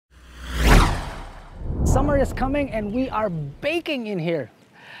Summer is coming and we are baking in here.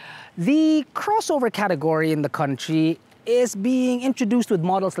 The crossover category in the country is being introduced with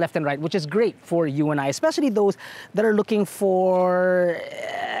models left and right, which is great for you and I, especially those that are looking for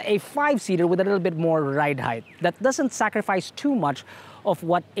a 5-seater with a little bit more ride height that doesn't sacrifice too much of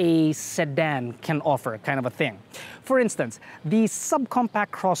what a sedan can offer, kind of a thing. For instance, the subcompact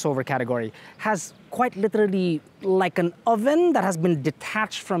crossover category has quite literally like an oven that has been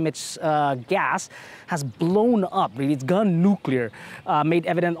detached from its gas, has blown up, really. It's gone nuclear, made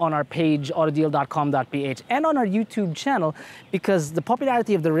evident on our page, AutoDeal.com.ph, and on our YouTube channel, because the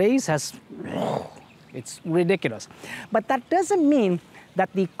popularity of the race has, it's ridiculous. But that doesn't mean that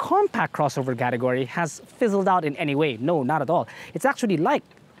the compact crossover category has fizzled out in any way. No, not at all. It's actually like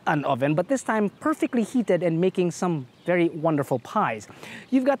an oven, but this time perfectly heated and making some very wonderful pies.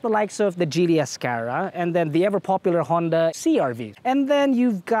 You've got the likes of the GS4 and then the ever-popular Honda CR-V. And then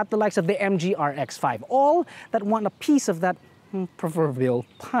you've got the likes of the MG RX-5, all that want a piece of that proverbial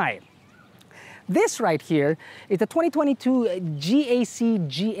pie. This right here is the 2022 GAC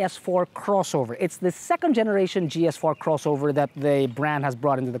GS4 crossover. It's the second generation GS4 crossover that the brand has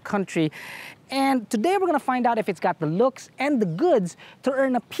brought into the country. And today we're gonna find out if it's got the looks and the goods to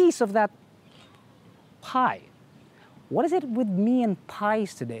earn a piece of that pie. What is it with me and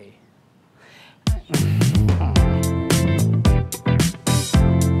pies today?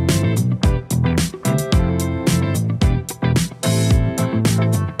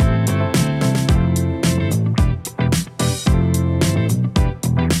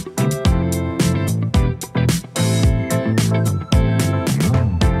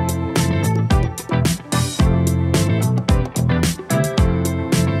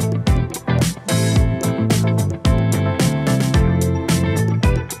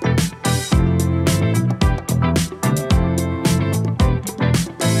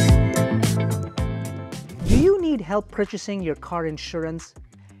 Help purchasing your car insurance?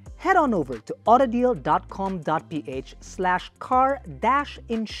 Head on over to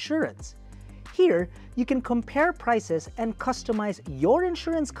AutoDeal.com.ph/car-insurance. Here, you can compare prices and customize your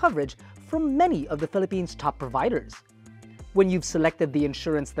insurance coverage from many of the Philippines' top providers. When you've selected the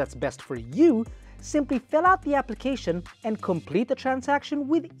insurance that's best for you, simply fill out the application and complete the transaction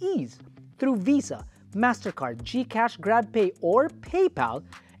with ease through Visa, MasterCard, GCash, GrabPay, or PayPal,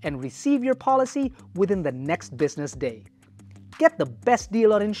 and receive your policy within the next business day. Get the best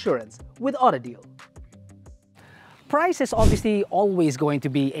deal on insurance with AutoDeal. Price is obviously always going to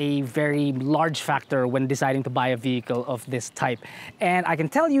be a very large factor when deciding to buy a vehicle of this type. And I can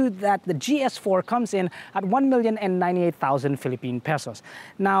tell you that the GS4 comes in at 1,098,000 Philippine pesos.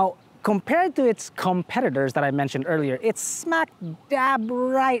 Now, compared to its competitors that I mentioned earlier, it's smack dab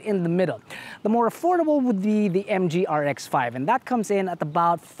right in the middle. The more affordable would be the MG RX-5, and that comes in at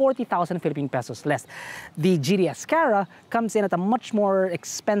about 40,000 Philippine pesos less. The GS4 comes in at a much more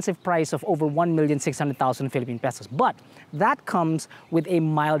expensive price of over 1,600,000 Philippine pesos, but that comes with a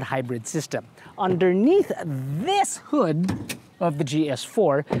mild hybrid system. Underneath this hood of the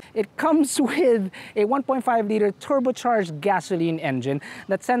GS4, it comes with a 1.5-liter turbocharged gasoline engine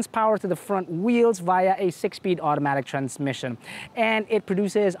that sends power to the front wheels via a 6-speed automatic transmission. And it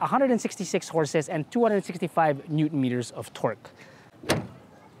produces 166 horses and 265 Newton meters of torque.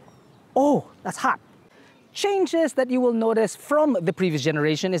 Oh, that's hot. Changes that you will notice from the previous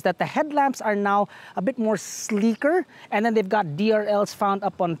generation is that the headlamps are now a bit more sleeker, and then they've got DRLs found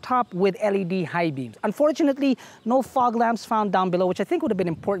up on top with LED high beams. Unfortunately, no fog lamps found down below, which I think would have been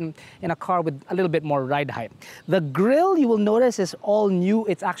important in a car with a little bit more ride height. The grille, you will notice, is all new.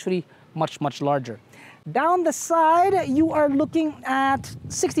 It's actually much, much larger. Down the side, you are looking at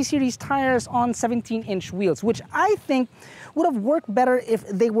 60 series tires on 17-inch wheels, which I think would have worked better if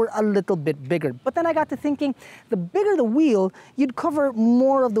they were a little bit bigger. But then I got to thinking, the bigger the wheel, you'd cover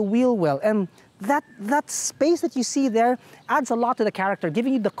more of the wheel well. And that space that you see there adds a lot to the character,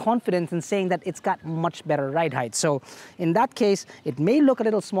 giving you the confidence in saying that it's got much better ride height. So in that case, it may look a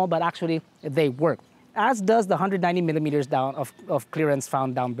little small, but actually they work, as does the 190 millimeters down of clearance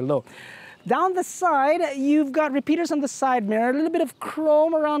found down below. Down the side, you've got repeaters on the side mirror, a little bit of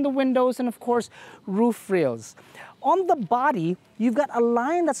chrome around the windows, and of course, roof rails. On the body, you've got a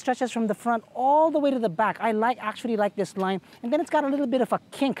line that stretches from the front all the way to the back. I actually like this line. And then it's got a little bit of a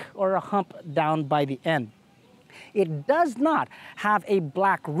kink or a hump down by the end. It does not have a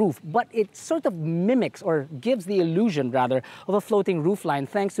black roof, but it sort of mimics, or gives the illusion rather, of a floating roof line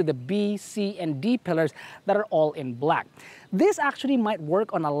thanks to the B, C, and D pillars that are all in black. This actually might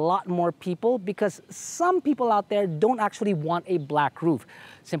work on a lot more people because some people out there don't actually want a black roof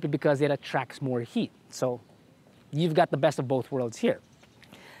simply because it attracts more heat. So you've got the best of both worlds here.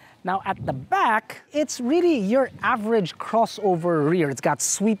 Now at the back, it's really your average crossover rear. It's got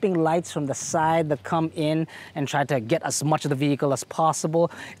sweeping lights from the side that come in and try to get as much of the vehicle as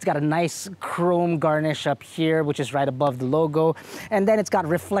possible. It's got a nice chrome garnish up here, which is right above the logo. And then it's got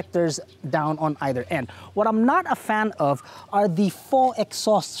reflectors down on either end. What I'm not a fan of are the faux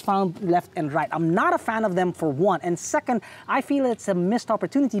exhausts found left and right. I'm not a fan of them, for one. And second, I feel it's a missed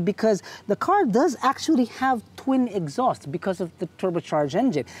opportunity because the car does actually have twin exhausts because of the turbocharged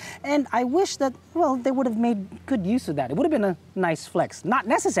engine. And I wish that, well, they would have made good use of that. It would have been a nice flex. Not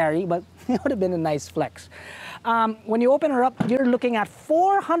necessary, but it would have been a nice flex. When you open her up, you're looking at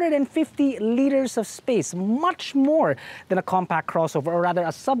 450 liters of space, much more than a compact crossover, or rather a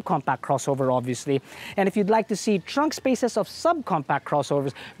subcompact crossover, obviously. And if you'd like to see trunk spaces of subcompact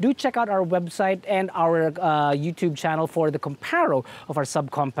crossovers, do check out our website and our YouTube channel for the comparo of our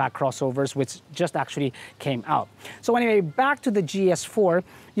subcompact crossovers, which just actually came out. So anyway, back to the GS4.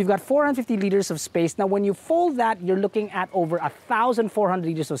 You've got 450 liters of space. Now, when you fold that, you're looking at over 1,400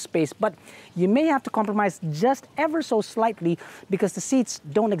 liters of space, but you may have to compromise just ever so slightly because the seats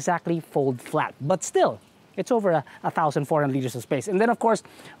don't exactly fold flat. But still, it's over 1,400 liters of space. And then, of course,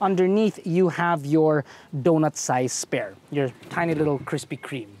 underneath, you have your donut-sized spare, your tiny little Krispy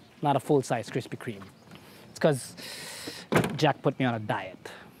Kreme, not a full-size Krispy Kreme. It's because Jack put me on a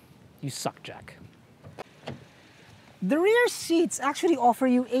diet. You suck, Jack. The rear seats actually offer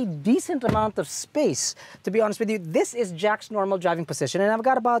you a decent amount of space. To be honest with you, this is Jack's normal driving position, and I've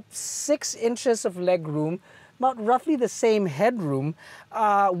got about 6 inches of leg room, about roughly the same headroom,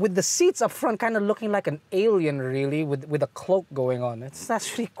 with the seats up front kind of looking like an alien, really, with a cloak going on. It's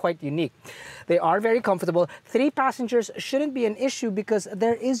actually quite unique. They are very comfortable. 3 passengers shouldn't be an issue because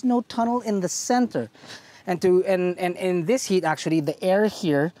there is no tunnel in the center. And in this heat, actually, the air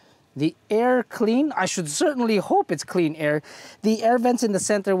here, the air clean, I should certainly hope it's clean air. The air vents in the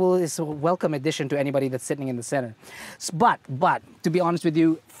center is a welcome addition to anybody that's sitting in the center. But, to be honest with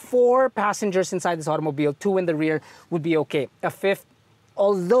you, 4 passengers inside this automobile, 2 in the rear would be okay. A 5th,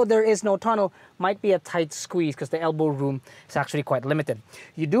 although there is no tunnel, might be a tight squeeze because the elbow room is actually quite limited.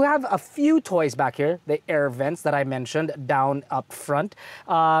 You do have a few toys back here, the air vents that I mentioned down up front.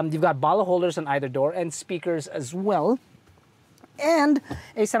 You've got bottle holders on either door and speakers as well, and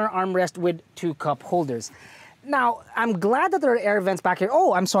a center armrest with 2 cup holders. Now, I'm glad that there are air vents back here.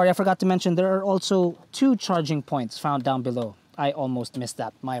 Oh, I'm sorry, I forgot to mention there are also 2 charging points found down below. I almost missed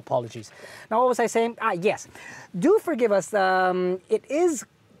that. My apologies. Now, what was I saying? Yes. Do forgive us. It is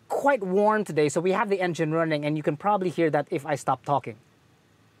quite warm today, so we have the engine running, and you can probably hear that if I stop talking.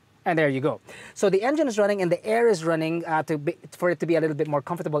 And there you go. So the engine is running and the air is running for it to be a little bit more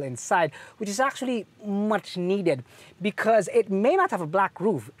comfortable inside, which is actually much needed because it may not have a black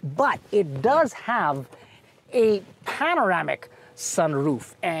roof, but it does have a panoramic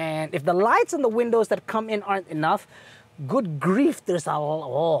sunroof. And if the lights on the windows that come in aren't enough, good grief, there's a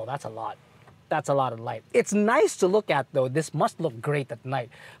oh, that's a lot. That's a lot of light. It's nice to look at, though. This must look great at night.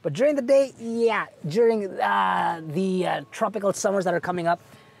 But during the day, yeah, during the tropical summers that are coming up,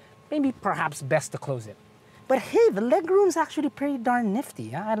 maybe perhaps best to close it. But hey, the legroom's actually pretty darn nifty.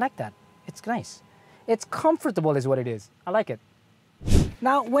 Yeah? I like that. It's nice. It's comfortable is what it is. I like it.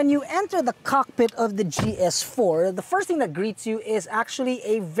 Now, when you enter the cockpit of the GS4, the first thing that greets you is actually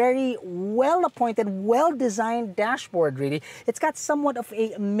a very well-appointed, well-designed dashboard, really. It's got somewhat of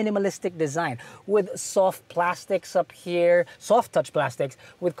a minimalistic design with soft plastics up here, soft touch plastics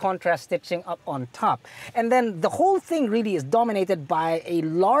with contrast stitching up on top. And then the whole thing really is dominated by a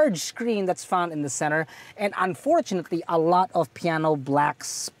large screen that's found in the center, and unfortunately, a lot of piano black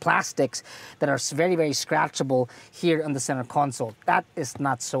plastics that are very, very scratchable here on the center console. That is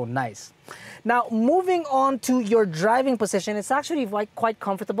not so nice. Now, moving on to your driving position, it's actually quite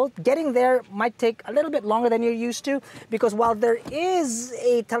comfortable. Getting there might take a little bit longer than you're used to because while there is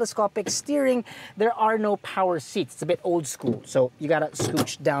a telescopic steering, there are no power seats. It's a bit old school, so you gotta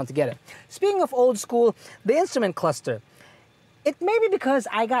scooch down to get it. Speaking of old school, the instrument cluster. It may be because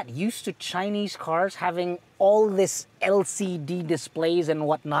I got used to Chinese cars having all this LCD displays and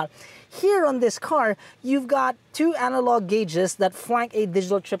whatnot. Here on this car, you've got 2 analog gauges that flank a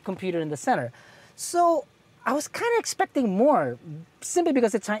digital chip computer in the center. So I was kind of expecting more, simply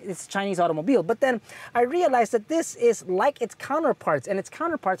because it's a Chinese automobile. But then I realized that this is like its counterparts, and its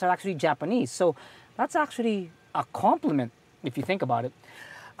counterparts are actually Japanese. So that's actually a compliment, if you think about it.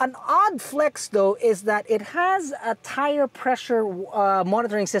 An odd flex, though, is that it has a tire pressure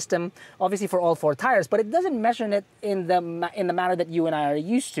monitoring system, obviously for all 4 tires, but it doesn't measure it in the manner that you and I are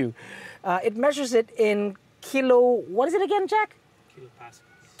used to. It measures it in what is it again, Jack?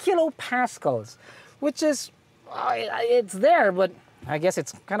 Kilopascals. Kilopascals, which is, it's there, but I guess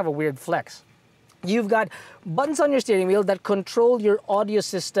it's kind of a weird flex. You've got buttons on your steering wheel that control your audio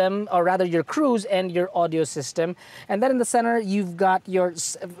system, or rather your cruise and your audio system. And then in the center, you've got your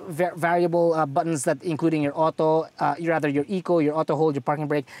variable buttons that including your auto, your eco, your auto hold, your parking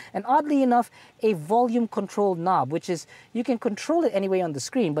brake, and oddly enough, a volume control knob, which is, you can control it anyway on the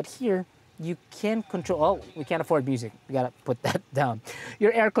screen, but here, you can control, oh, we can't afford music. We gotta put that down.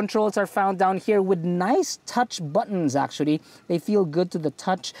 Your air controls are found down here with nice touch buttons, actually. They feel good to the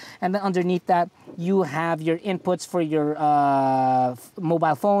touch. And then underneath that, you have your inputs for your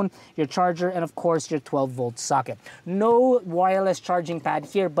mobile phone, your charger, and of course, your 12-volt socket. No wireless charging pad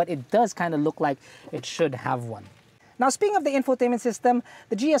here, but it does kind of look like it should have one. Now, speaking of the infotainment system,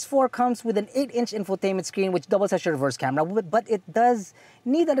 the GS4 comes with an 8-inch infotainment screen which doubles as your reverse camera, but it does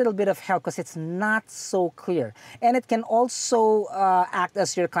need a little bit of help because it's not so clear. And it can also act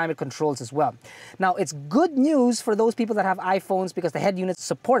as your climate controls as well. Now, it's good news for those people that have iPhones because the head unit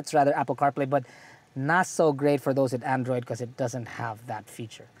supports Apple CarPlay, but not so great for those with Android because it doesn't have that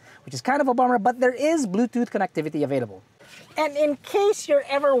feature, which is kind of a bummer, but there is Bluetooth connectivity available. And in case you're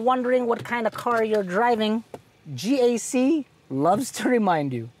ever wondering what kind of car you're driving, GAC loves to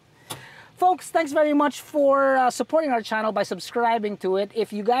remind you. Folks, thanks very much for supporting our channel by subscribing to it.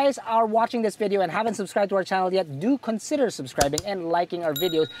 If you guys are watching this video and haven't subscribed to our channel yet, do consider subscribing and liking our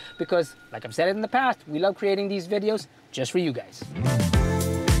videos because, like I've said in the past, we love creating these videos just for you guys.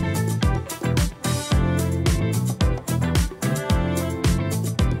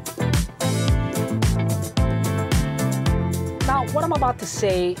 Now, what I'm about to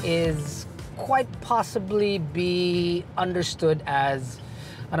say is quite possibly be understood as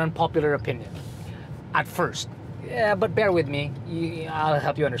an unpopular opinion at first. Yeah, but bear with me, I'll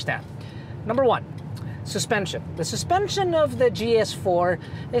help you understand. Number one, suspension. The suspension of the GS4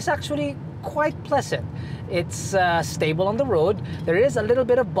 is actually quite pleasant. It's stable on the road. There is a little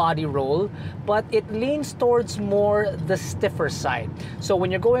bit of body roll, but it leans towards more the stiffer side. So when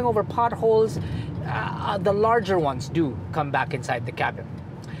you're going over potholes, the larger ones do come back inside the cabin.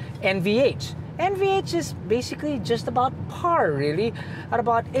 NVH. NVH is basically just about par, really. At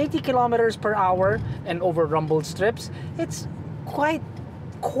about 80 kilometers per hour and over rumbled strips, it's quite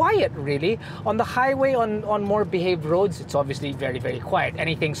quiet, really. On the highway, on more behaved roads, it's obviously very, very quiet.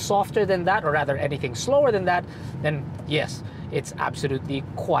 Anything softer than that, or rather anything slower than that, then yes, it's absolutely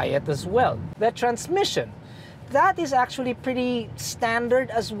quiet as well. The transmission. That is actually pretty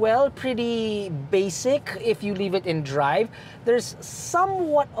standard as well, pretty basic if you leave it in drive. There's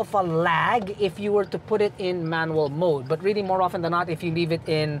somewhat of a lag if you were to put it in manual mode, but really more often than not, if you leave it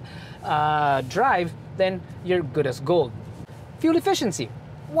in drive, then you're good as gold. Fuel efficiency.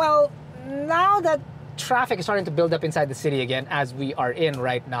 Well, now that traffic is starting to build up inside the city again, as we are in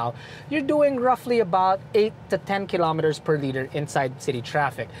right now, you're doing roughly about 8 to 10 kilometers per liter inside city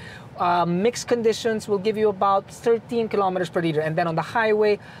traffic. Mixed conditions will give you about 13 kilometers per liter, and then on the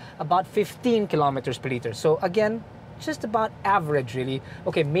highway, about 15 kilometers per liter. So again, just about average, really.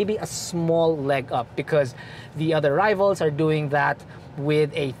 Okay, maybe a small leg up because the other rivals are doing that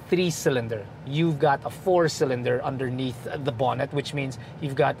with a 3-cylinder. You've got a 4-cylinder underneath the bonnet, which means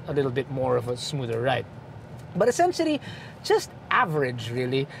you've got a little bit more of a smoother ride. But essentially, just average,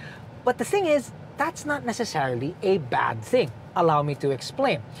 really. But the thing is, that's not necessarily a bad thing. Allow me to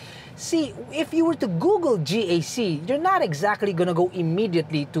explain. See, if you were to Google GAC, you're not exactly going to go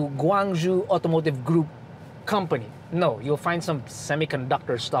immediately to Guangzhou Automotive Group Company. No, you'll find some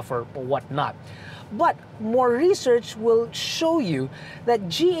semiconductor stuff or whatnot. But more research will show you that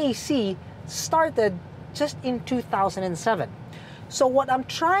GAC started just in 2007. So what I'm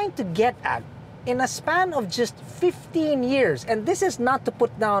trying to get at, in a span of just 15 years, and this is not to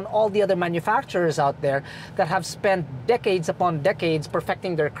put down all the other manufacturers out there that have spent decades upon decades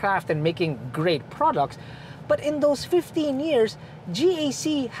perfecting their craft and making great products, but in those 15 years,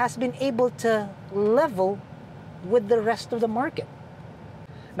 GAC has been able to level with the rest of the market.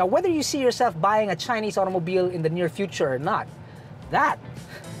 Now, whether you see yourself buying a Chinese automobile in the near future or not, that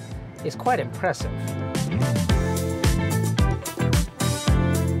is quite impressive.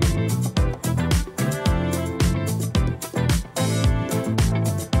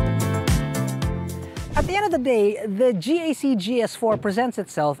 At the end of the day, the GAC GS4 presents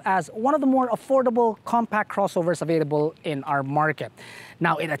itself as one of the more affordable compact crossovers available in our market.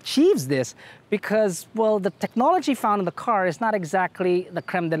 Now, it achieves this because, well, the technology found in the car is not exactly the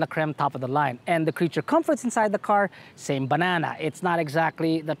creme de la creme, top of the line. And the creature comforts inside the car, same banana. It's not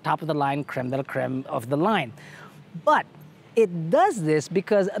exactly the top of the line, creme de la creme of the line. But It does this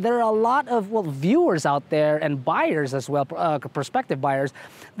because there are a lot of viewers out there and buyers as well, prospective buyers,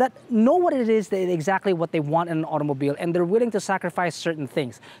 that know what it is, exactly what they want in an automobile, and they're willing to sacrifice certain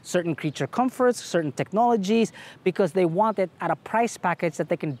things, certain creature comforts, certain technologies, because they want it at a price package that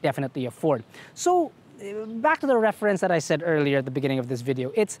they can definitely afford. So back to the reference that I said earlier at the beginning of this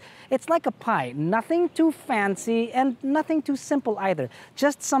video, it's like a pie, nothing too fancy and nothing too simple either.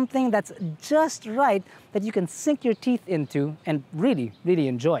 Just something that's just right that you can sink your teeth into and really, really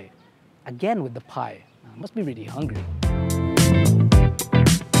enjoy. Again with the pie. I must be really hungry.